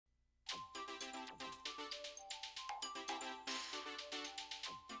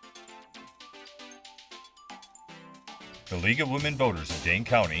The League of Women Voters of Dane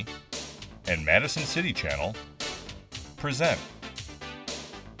County and Madison City Channel present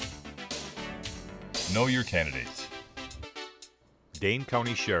Know Your Candidates. Dane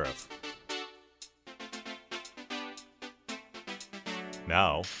County Sheriff.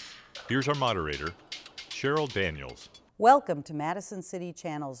 Now, here's our moderator, Cheryl Daniels. Welcome to Madison City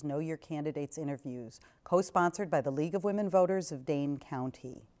Channel's Know Your Candidates interviews, co-sponsored by the League of Women Voters of Dane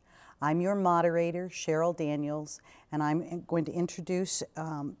County. I'm your moderator, Cheryl Daniels, and I'm going to introduce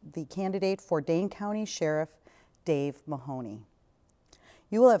the candidate for Dane County Sheriff, Dave Mahoney.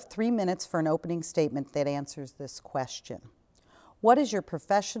 You will have 3 minutes for an opening statement that answers this question. What is your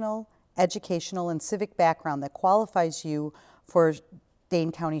professional, educational, and civic background that qualifies you for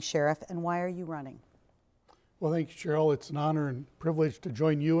Dane County Sheriff, and why are you running? Well, thank you, Cheryl. It's an honor and privilege to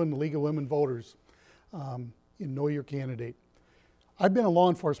join you and the League of Women Voters in Know Your Candidate. I've been a law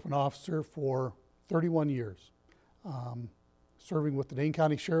enforcement officer for 31 years, serving with the Dane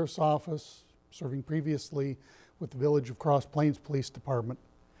County Sheriff's Office, serving previously with the Village of Cross Plains Police Department.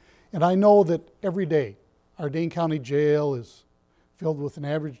 And I know that every day our Dane County Jail is filled with an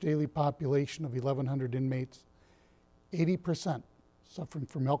average daily population of 1,100 inmates, 80% suffering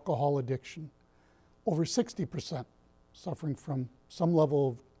from alcohol addiction, over 60% suffering from some level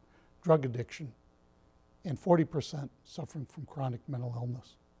of drug addiction, and 40% suffering from chronic mental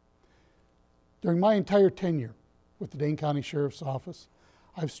illness. During my entire tenure with the Dane County Sheriff's Office,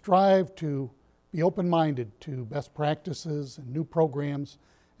 I've strived to be open-minded to best practices and new programs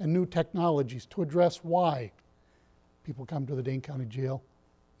and new technologies to address why people come to the Dane County Jail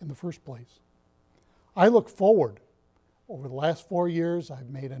in the first place. I look forward. Over the last 4 years,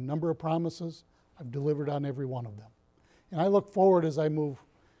 I've made a number of promises. I've delivered on every one of them. And I look forward as I move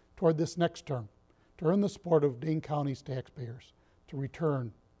toward this next term to earn the support of Dane County's taxpayers to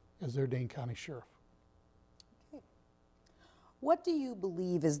return as their Dane County Sheriff. Okay. What do you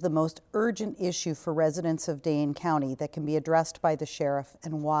believe is the most urgent issue for residents of Dane County that can be addressed by the sheriff,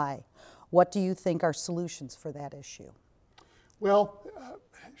 and why? What do you think are solutions for that issue? Well,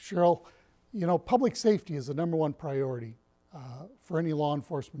 Cheryl, you know, public safety is the number one priority for any law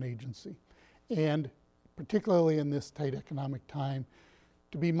enforcement agency. And particularly in this tight economic time,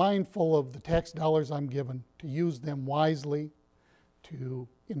 to be mindful of the tax dollars I'm given, to use them wisely, to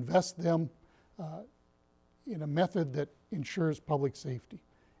invest them in a method that ensures public safety.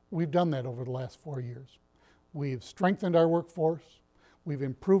 We've done that over the last 4 years. We've strengthened our workforce. We've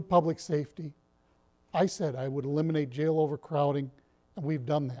improved public safety. I said I would eliminate jail overcrowding, and we've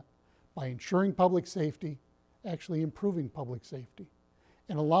done that by ensuring public safety, actually improving public safety,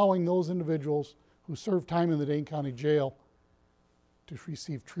 and allowing those individuals who serve time in the Dane County Jail to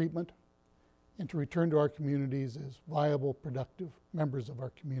receive treatment and to return to our communities as viable, productive members of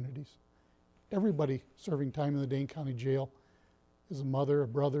our communities. Everybody serving time in the Dane County Jail is a mother, a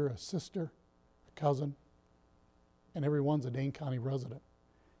brother, a sister, a cousin, and everyone's a Dane County resident.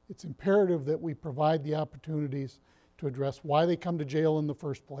 It's imperative that we provide the opportunities to address why they come to jail in the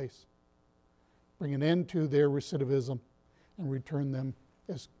first place, bring an end to their recidivism, and return them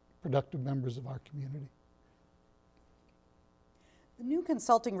as productive members of our community. The new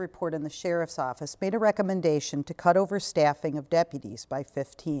consulting report in the Sheriff's Office made a recommendation to cut overstaffing of deputies by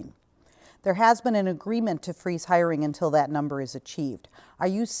 15. There has been an agreement to freeze hiring until that number is achieved. Are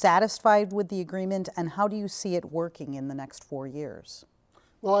you satisfied with the agreement, and how do you see it working in the next 4 years?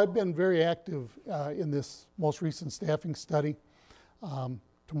 Well, I've been very active in this most recent staffing study.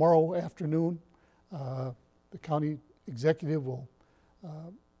 Tomorrow afternoon, the county executive will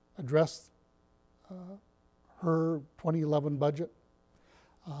address her 2011 budget.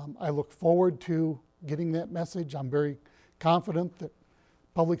 I look forward to getting that message. I'm very confident that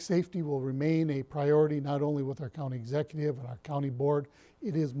public safety will remain a priority not only with our county executive and our county board.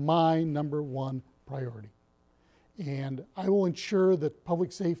 It is my number one priority. And I will ensure that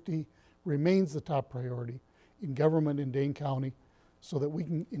public safety remains the top priority in government in Dane County so that we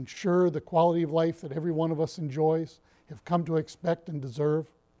can ensure the quality of life that every one of us enjoys, have come to expect and deserve.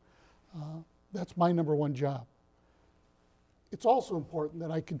 That's my number one job. It's also important that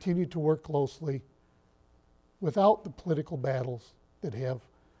I continue to work closely without the political battles that have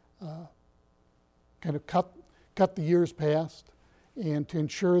kind of cut the years past, and to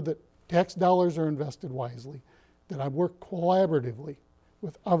ensure that tax dollars are invested wisely, that I work collaboratively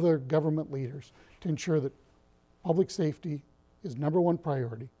with other government leaders to ensure that public safety is number one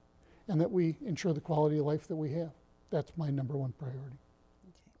priority, and that we ensure the quality of life that we have. That's my number one priority.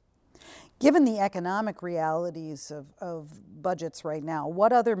 Given the economic realities of budgets right now,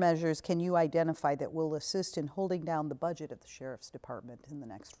 what other measures can you identify that will assist in holding down the budget of the Sheriff's Department in the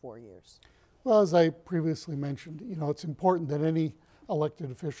next 4 years? Well, as I previously mentioned, it's important that any elected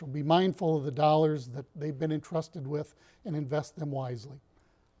official be mindful of the dollars that they've been entrusted with and invest them wisely.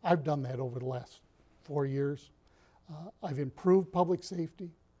 I've done that over the last 4 years. I've improved public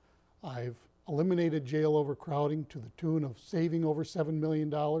safety. I've eliminated jail overcrowding to the tune of saving over $7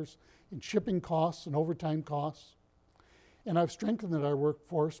 million in shipping costs and overtime costs. And I've strengthened our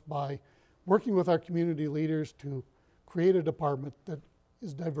workforce by working with our community leaders to create a department that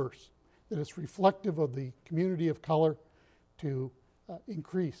is diverse, that is reflective of the community of color, to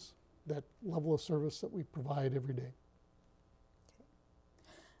increase that level of service that we provide every day.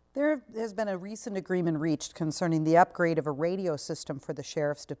 There has been a recent agreement reached concerning the upgrade of a radio system for the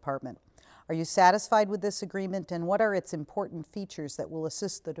Sheriff's Department. Are you satisfied with this agreement, and what are its important features that will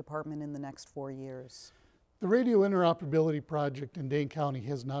assist the department in the next 4 years? The radio interoperability project in Dane County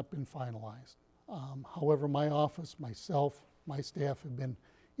has not been finalized. However, my office, myself, my staff have been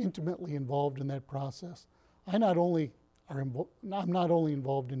intimately involved in that process. I'm not only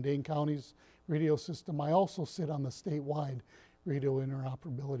involved in Dane County's radio system, I also sit on the statewide Radio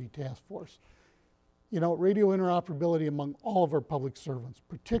Interoperability Task Force. Radio interoperability among all of our public servants,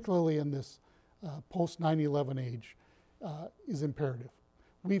 particularly in this post 9/11 age, is imperative.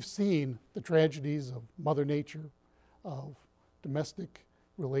 We've seen the tragedies of Mother Nature, of domestic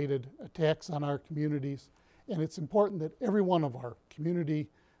related attacks on our communities, and it's important that every one of our community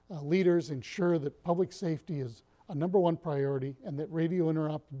leaders ensure that public safety is a #1 priority and that radio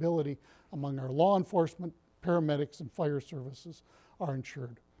interoperability among our law enforcement, paramedics, and fire services are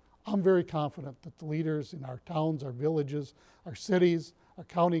ensured. I'm very confident that the leaders in our towns, our villages, our cities, our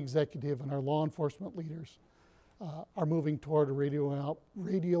county executive, and our law enforcement leaders are moving toward a radio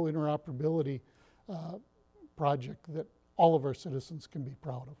interoperability project that all of our citizens can be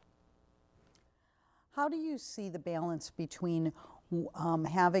proud of. How do you see the balance between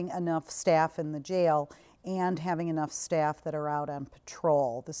having enough staff in the jail and having enough staff that are out on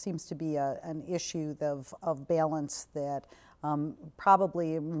patrol? This seems to be an issue of balance that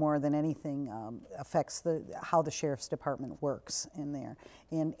probably more than anything affects how the Sheriff's Department works in there,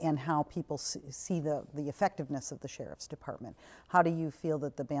 and how people see the effectiveness of the Sheriff's Department. How do you feel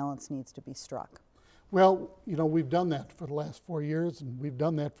that the balance needs to be struck? Well, we've done that for the last 4 years, and we've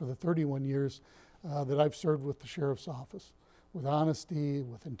done that for the 31 years that I've served with the Sheriff's Office, with honesty,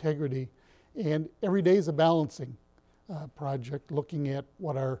 with integrity, and every day is a balancing project, looking at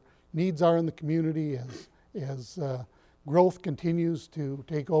what our needs are in the community as growth continues to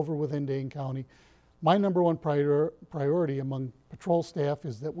take over within Dane County. My #1 priority among patrol staff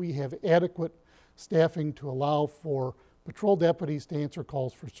is that we have adequate staffing to allow for patrol deputies to answer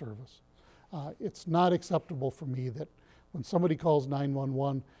calls for service. It's not acceptable for me that when somebody calls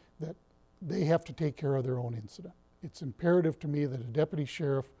 911 that they have to take care of their own incident. It's imperative to me that a deputy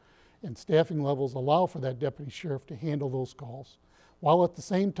sheriff and staffing levels allow for that deputy sheriff to handle those calls, while at the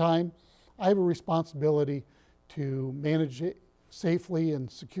same time I have a responsibility to manage safely and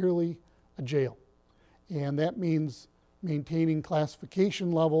securely a jail. And that means maintaining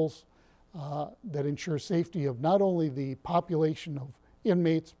classification levels that ensure safety of not only the population of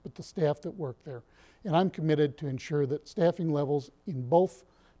inmates, but the staff that work there. And I'm committed to ensure that staffing levels in both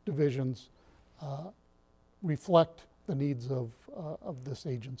divisions reflect the needs of this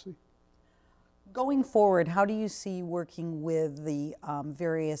agency. Going forward, how do you see working with the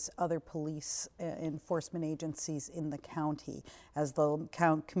various other police enforcement agencies in the county as the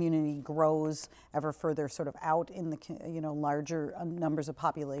community grows ever further sort of out in the larger numbers of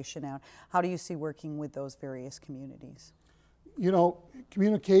population out? How do you see working with those various communities?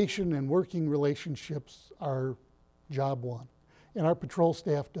 Communication and working relationships are job one, and our patrol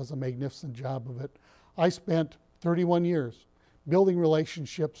staff does a magnificent job of it. I spent 31 years building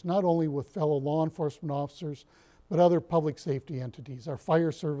relationships not only with fellow law enforcement officers, but other public safety entities, our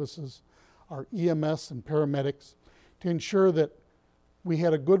fire services, our EMS and paramedics, to ensure that we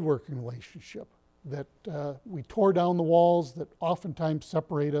had a good working relationship, that we tore down the walls that oftentimes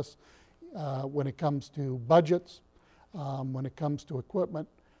separate us when it comes to budgets, when it comes to equipment.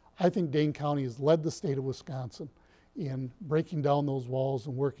 I think Dane County has led the state of Wisconsin in breaking down those walls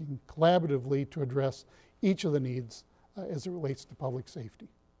and working collaboratively to address each of the needs as it relates to public safety.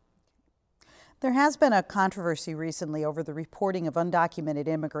 There has been a controversy recently over the reporting of undocumented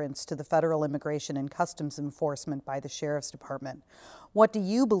immigrants to the Federal Immigration and Customs Enforcement by the Sheriff's Department. What do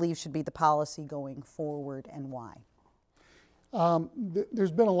you believe should be the policy going forward, and why?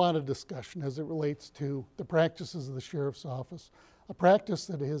 There's been a lot of discussion as it relates to the practices of the Sheriff's Office, a practice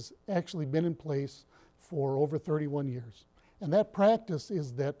that has actually been in place for over 31 years. And that practice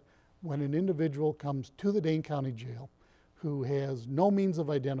is that when an individual comes to the Dane County Jail who has no means of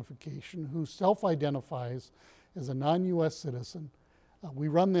identification, who self-identifies as a non-U.S. citizen. We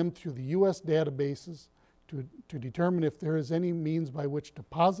run them through the U.S. databases to determine if there is any means by which to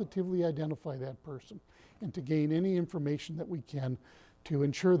positively identify that person and to gain any information that we can to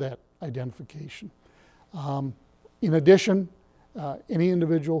ensure that identification. In addition, any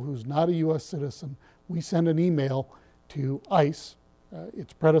individual who's not a U.S. citizen, we send an email to ICE,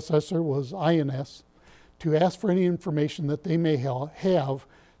 its predecessor was INS, to ask for any information that they may have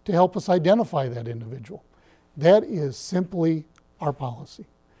to help us identify that individual. That is simply our policy.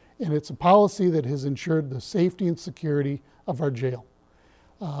 And it's a policy that has ensured the safety and security of our jail.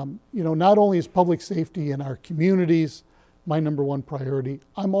 Not only is public safety in our communities my number one priority,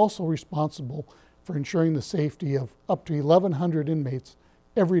 I'm also responsible for ensuring the safety of up to 1,100 inmates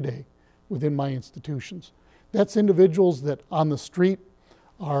every day within my institutions. That's individuals that on the street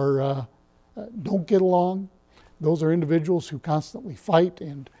don't get along. Those are individuals who constantly fight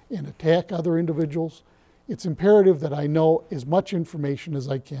and attack other individuals. It's imperative that I know as much information as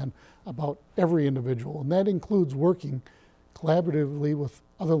I can about every individual, and that includes working collaboratively with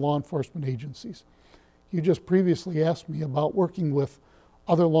other law enforcement agencies. You just previously asked me about working with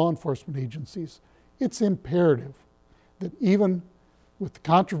other law enforcement agencies. It's imperative that even with the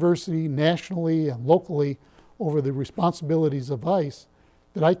controversy nationally and locally over the responsibilities of ICE,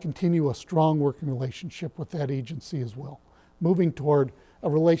 that I continue a strong working relationship with that agency as well, moving toward a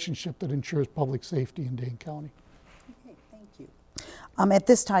relationship that ensures public safety in Dane County. Okay, thank you. At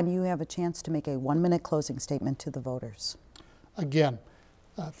this time, you have a chance to make a 1-minute closing statement to the voters. Again,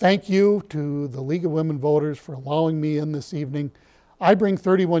 thank you to the League of Women Voters for allowing me in this evening. I bring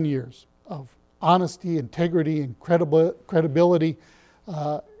 31 years of honesty, integrity, and credibility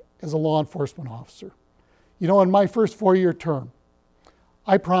as a law enforcement officer. In my first 4-year term,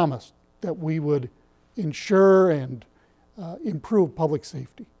 I promised that we would ensure and improve public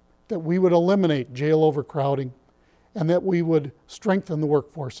safety, that we would eliminate jail overcrowding, and that we would strengthen the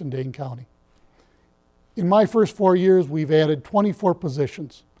workforce in Dane County. In my first 4 years, we've added 24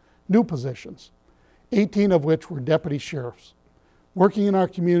 positions, new positions, 18 of which were deputy sheriffs, working in our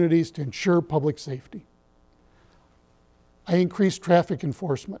communities to ensure public safety. I increased traffic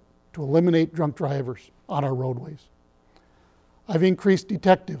enforcement to eliminate drunk drivers on our roadways. I've increased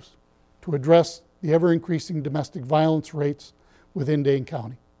detectives to address the ever-increasing domestic violence rates within Dane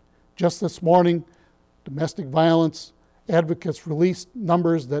County. Just this morning, domestic violence advocates released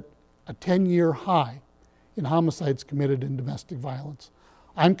numbers that a 10-year high in homicides committed in domestic violence.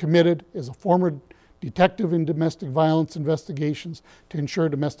 I'm committed as a former detective in domestic violence investigations to ensure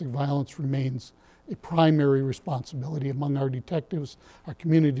domestic violence remains a primary responsibility among our detectives, our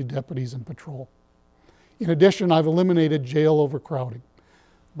community deputies, and patrol. In addition, I've eliminated jail overcrowding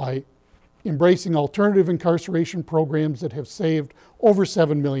by embracing alternative incarceration programs that have saved over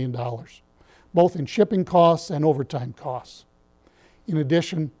 $7 million, both in shipping costs and overtime costs. In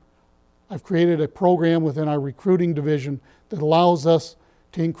addition, I've created a program within our recruiting division that allows us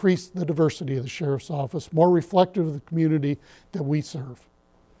to increase the diversity of the Sheriff's Office, more reflective of the community that we serve.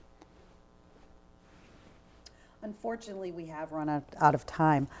 Unfortunately, we have run out of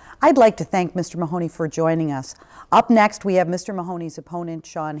time. I'd like to thank Mr. Mahoney for joining us. Up next, we have Mr. Mahoney's opponent,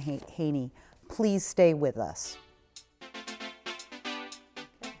 Sean Haney. Please stay with us.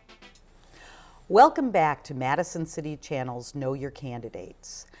 Welcome back to Madison City Channel's Know Your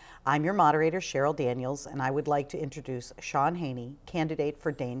Candidates. I'm your moderator, Cheryl Daniels, and I would like to introduce Sean Haney, candidate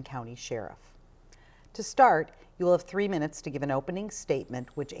for Dane County Sheriff. To start, you will have 3 minutes to give an opening statement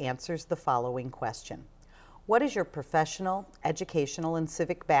which answers the following question. What is your professional, educational, and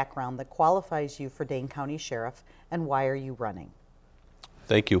civic background that qualifies you for Dane County Sheriff, and why are you running?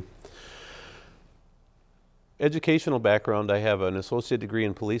 Thank you. Educational background, I have an associate degree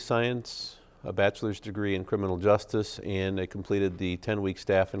in police science, a bachelor's degree in criminal justice, and I completed the 10-week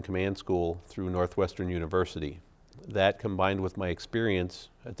staff and command school through Northwestern University. That, combined with my experience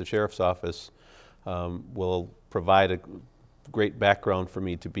at the Sheriff's Office, will provide a great background for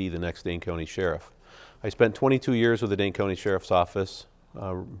me to be the next Dane County Sheriff. I spent 22 years with the Dane County Sheriff's Office,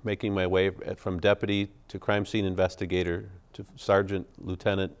 making my way from deputy to crime scene investigator to sergeant,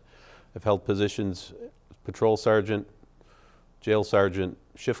 lieutenant. I've held positions patrol sergeant, jail sergeant,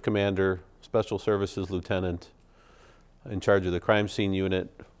 shift commander, special services lieutenant, in charge of the crime scene unit,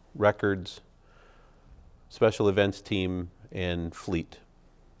 records, special events team, and fleet.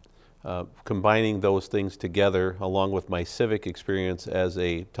 Combining those things together, along with my civic experience as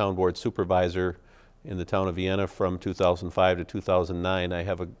a town board supervisor in the town of Vienna from 2005 to 2009, I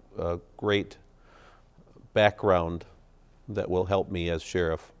have a great background that will help me as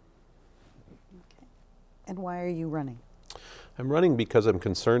sheriff. Okay. And why are you running? I'm running because I'm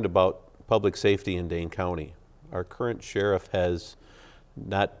concerned about public safety in Dane County. Our current sheriff has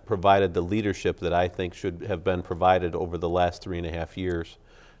not provided the leadership that I think should have been provided over the last 3.5 years.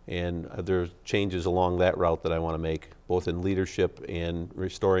 And there's changes along that route that I want to make, both in leadership and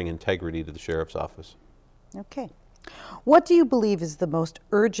restoring integrity to the sheriff's office. Okay. What do you believe is the most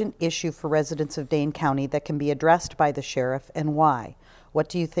urgent issue for residents of Dane County that can be addressed by the sheriff, and why? What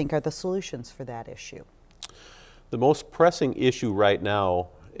do you think are the solutions for that issue? The most pressing issue right now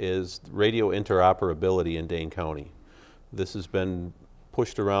is radio interoperability in Dane County. This has been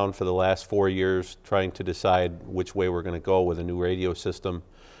pushed around for the last 4 years, trying to decide which way we're going to go with a new radio system.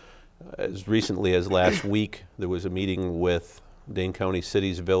 As recently as last week, there was a meeting with Dane County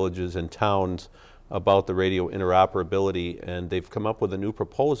cities, villages, and towns about the radio interoperability, and they've come up with a new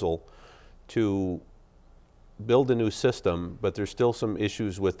proposal to build a new system, but there's still some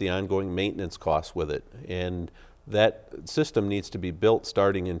issues with the ongoing maintenance costs with it. And that system needs to be built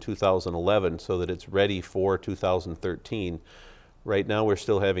starting in 2011 so that it's ready for 2013. Right now we're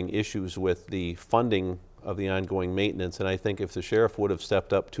still having issues with the funding of the ongoing maintenance, and I think if the sheriff would have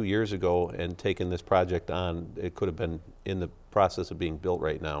stepped up 2 years ago and taken this project on, it could have been in the process of being built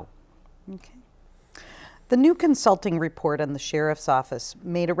right now. Okay. The new consulting report on the sheriff's office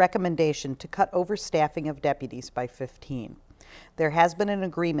made a recommendation to cut overstaffing of deputies by 15. There has been an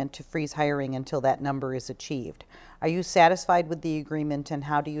agreement to freeze hiring until that number is achieved. Are you satisfied with the agreement, and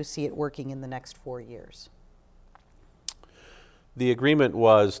how do you see it working in the next 4 years? The agreement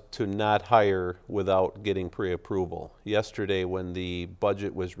was to not hire without getting pre-approval. Yesterday, when the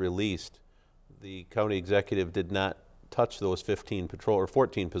budget was released, the county executive did not touch those 14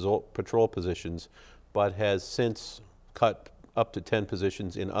 patrol positions, but has since cut up to 10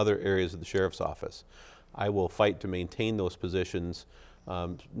 positions in other areas of the sheriff's office. I will fight to maintain those positions,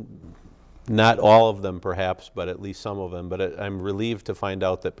 not all of them perhaps, but at least some of them. But I'm relieved to find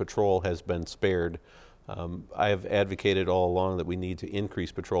out that patrol has been spared. I have advocated all along that we need to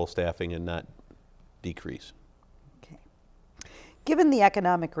increase patrol staffing and not decrease. Okay. Given the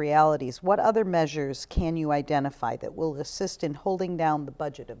economic realities, what other measures can you identify that will assist in holding down the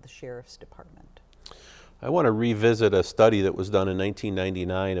budget of the sheriff's department? I want to revisit a study that was done in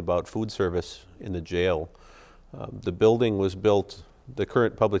 1999 about food service in the jail. The building was built, the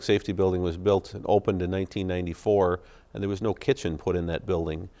current public safety building was built and opened in 1994, and there was no kitchen put in that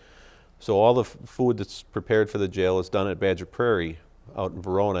building. So all the food that's prepared for the jail is done at Badger Prairie out in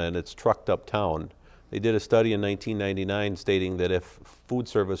Verona, and it's trucked uptown. They did a study in 1999 stating that if food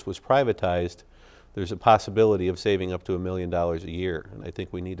service was privatized, there's a possibility of saving up to $1 million a year. And I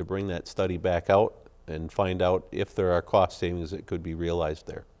think we need to bring that study back out and find out if there are cost savings that could be realized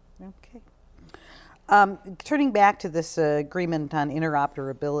there. Okay. Turning back to this agreement on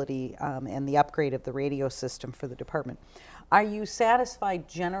interoperability and the upgrade of the radio system for the department, are you satisfied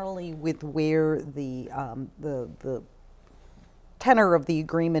generally with where the tenor of the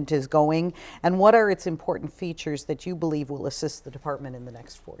agreement is going, and what are its important features that you believe will assist the department in the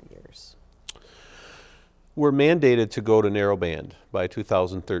next 4 years? We're mandated to go to narrowband by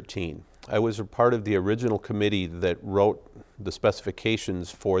 2013. I was a part of the original committee that wrote the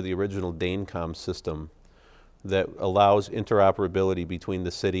specifications for the original DaneCom system that allows interoperability between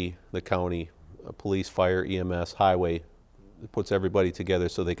the city, the county, police, fire, EMS, highway. It puts everybody together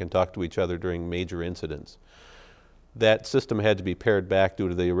so they can talk to each other during major incidents. That system had to be pared back due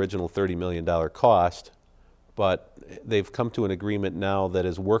to the original $30 million cost, but they've come to an agreement now that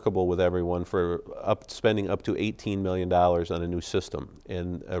is workable with everyone for spending up to $18 million on a new system.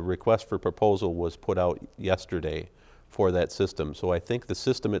 And a request for proposal was put out yesterday for that system. So I think the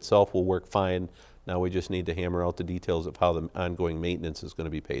system itself will work fine. Now we just need to hammer out the details of how the ongoing maintenance is going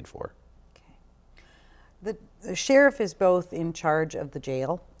to be paid for. Okay. The sheriff is both in charge of the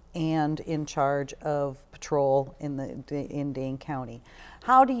jail and in charge of patrol in Dane County.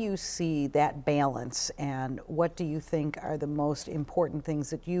 How do you see that balance, and what do you think are the most important things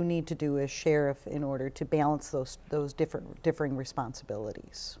that you need to do as sheriff in order to balance those differing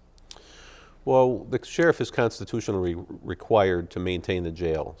responsibilities? Well, the sheriff is constitutionally required to maintain the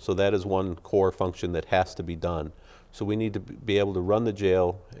jail, so that is one core function that has to be done. So we need to be able to run the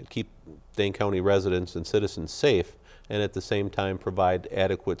jail and keep Dane County residents and citizens safe, and at the same time provide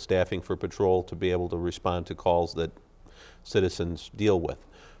adequate staffing for patrol to be able to respond to calls that citizens deal with.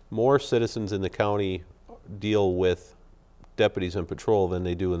 More citizens in the county deal with deputies and patrol than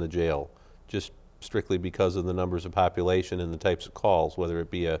they do in the jail, just strictly because of the numbers of population and the types of calls, whether it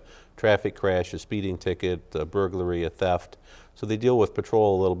be a traffic crash, a speeding ticket, a burglary, a theft. So they deal with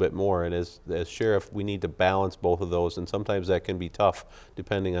patrol a little bit more, and as sheriff, we need to balance both of those, and sometimes that can be tough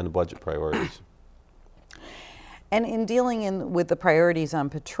depending on the budget priorities. And in dealing with the priorities on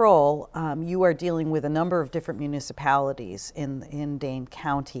patrol, you are dealing with a number of different municipalities in Dane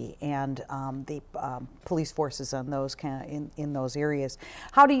County and the police forces on those in those areas.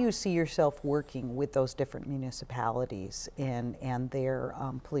 How do you see yourself working with those different municipalities and their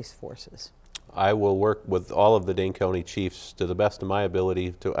police forces? I will work with all of the Dane County chiefs to the best of my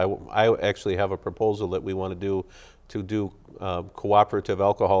ability. I actually have a proposal that we want to do cooperative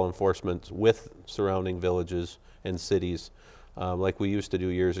alcohol enforcement with surrounding villages and cities like we used to do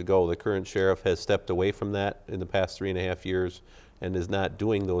years ago. The current sheriff has stepped away from that in the past 3.5 years and is not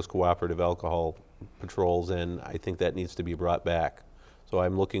doing those cooperative alcohol patrols, and I think that needs to be brought back. So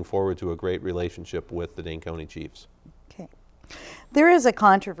I'm looking forward to a great relationship with the Dane County chiefs. Okay. There is a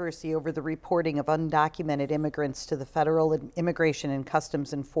controversy over the reporting of undocumented immigrants to the Federal Immigration and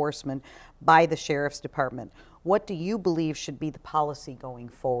Customs Enforcement by the Sheriff's Department. What do you believe should be the policy going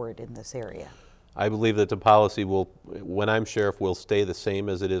forward in this area? I believe that the policy will, when I'm sheriff, will stay the same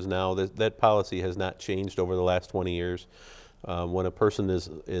as it is now. That policy has not changed over the last 20 years. When a person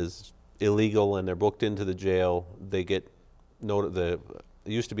is illegal and they're booked into the jail, they get it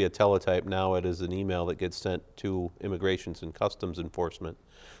used to be a teletype, now it is an email that gets sent to Immigration and Customs Enforcement.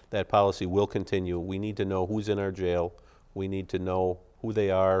 That policy will continue. We need to know who's in our jail. We need to know who they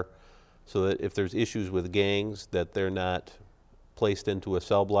are so that if there's issues with gangs, that they're not placed into a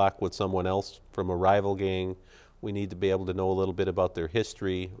cell block with someone else from a rival gang. We need to be able to know a little bit about their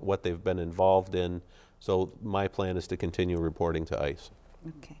history, what they've been involved in. So my plan is to continue reporting to ICE.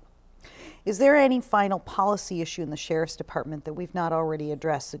 Okay. Is there any final policy issue in the Sheriff's Department that we've not already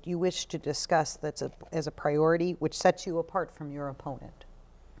addressed that you wish to discuss that's as a priority, which sets you apart from your opponent?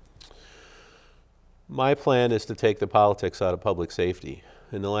 My plan is to take the politics out of public safety.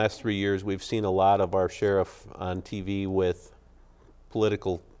 In the last 3 years, we've seen a lot of our sheriff on TV with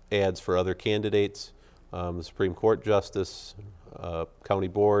political ads for other candidates, the Supreme Court Justice, County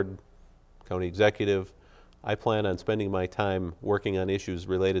Board, County Executive. I plan on spending my time working on issues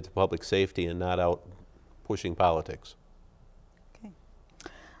related to public safety and not out pushing politics. Okay.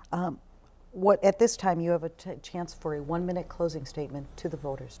 At this time, you have a chance for a 1-minute closing statement to the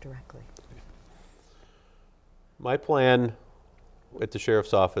voters directly. My plan at the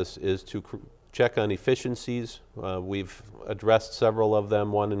Sheriff's Office is to check on efficiencies. We've addressed several of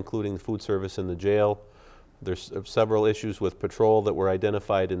them, one including the food service in the jail. There's several issues with patrol that were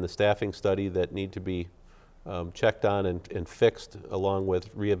identified in the staffing study that need to be checked on and fixed, along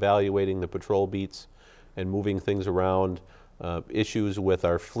with reevaluating the patrol beats and moving things around. Issues with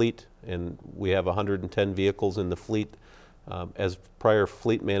our fleet, and we have 110 vehicles in the fleet. As prior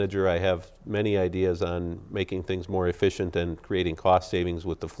fleet manager, I have many ideas on making things more efficient and creating cost savings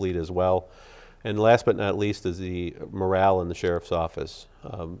with the fleet as well. And last but not least is the morale in the Sheriff's Office.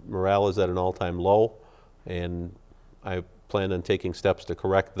 Morale is at an all-time low, and I plan on taking steps to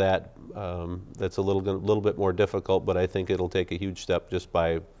correct that. That's a little bit more difficult, but I think it'll take a huge step just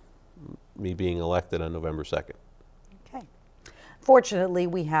by me being elected on November 2nd. Okay. Fortunately,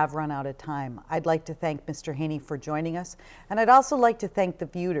 we have run out of time. I'd like to thank Mr. Haney for joining us, and I'd also like to thank the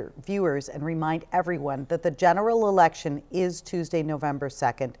viewers and remind everyone that the general election is Tuesday, November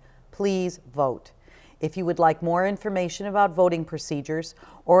 2nd. Please vote. If you would like more information about voting procedures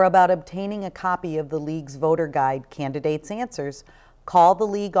or about obtaining a copy of the League's voter guide, Candidates Answers, call the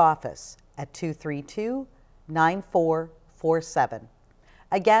League office at 232-9447.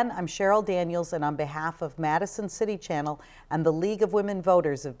 Again, I'm Cheryl Daniels, and on behalf of Madison City Channel and the League of Women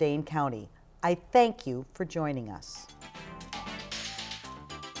Voters of Dane County, I thank you for joining us.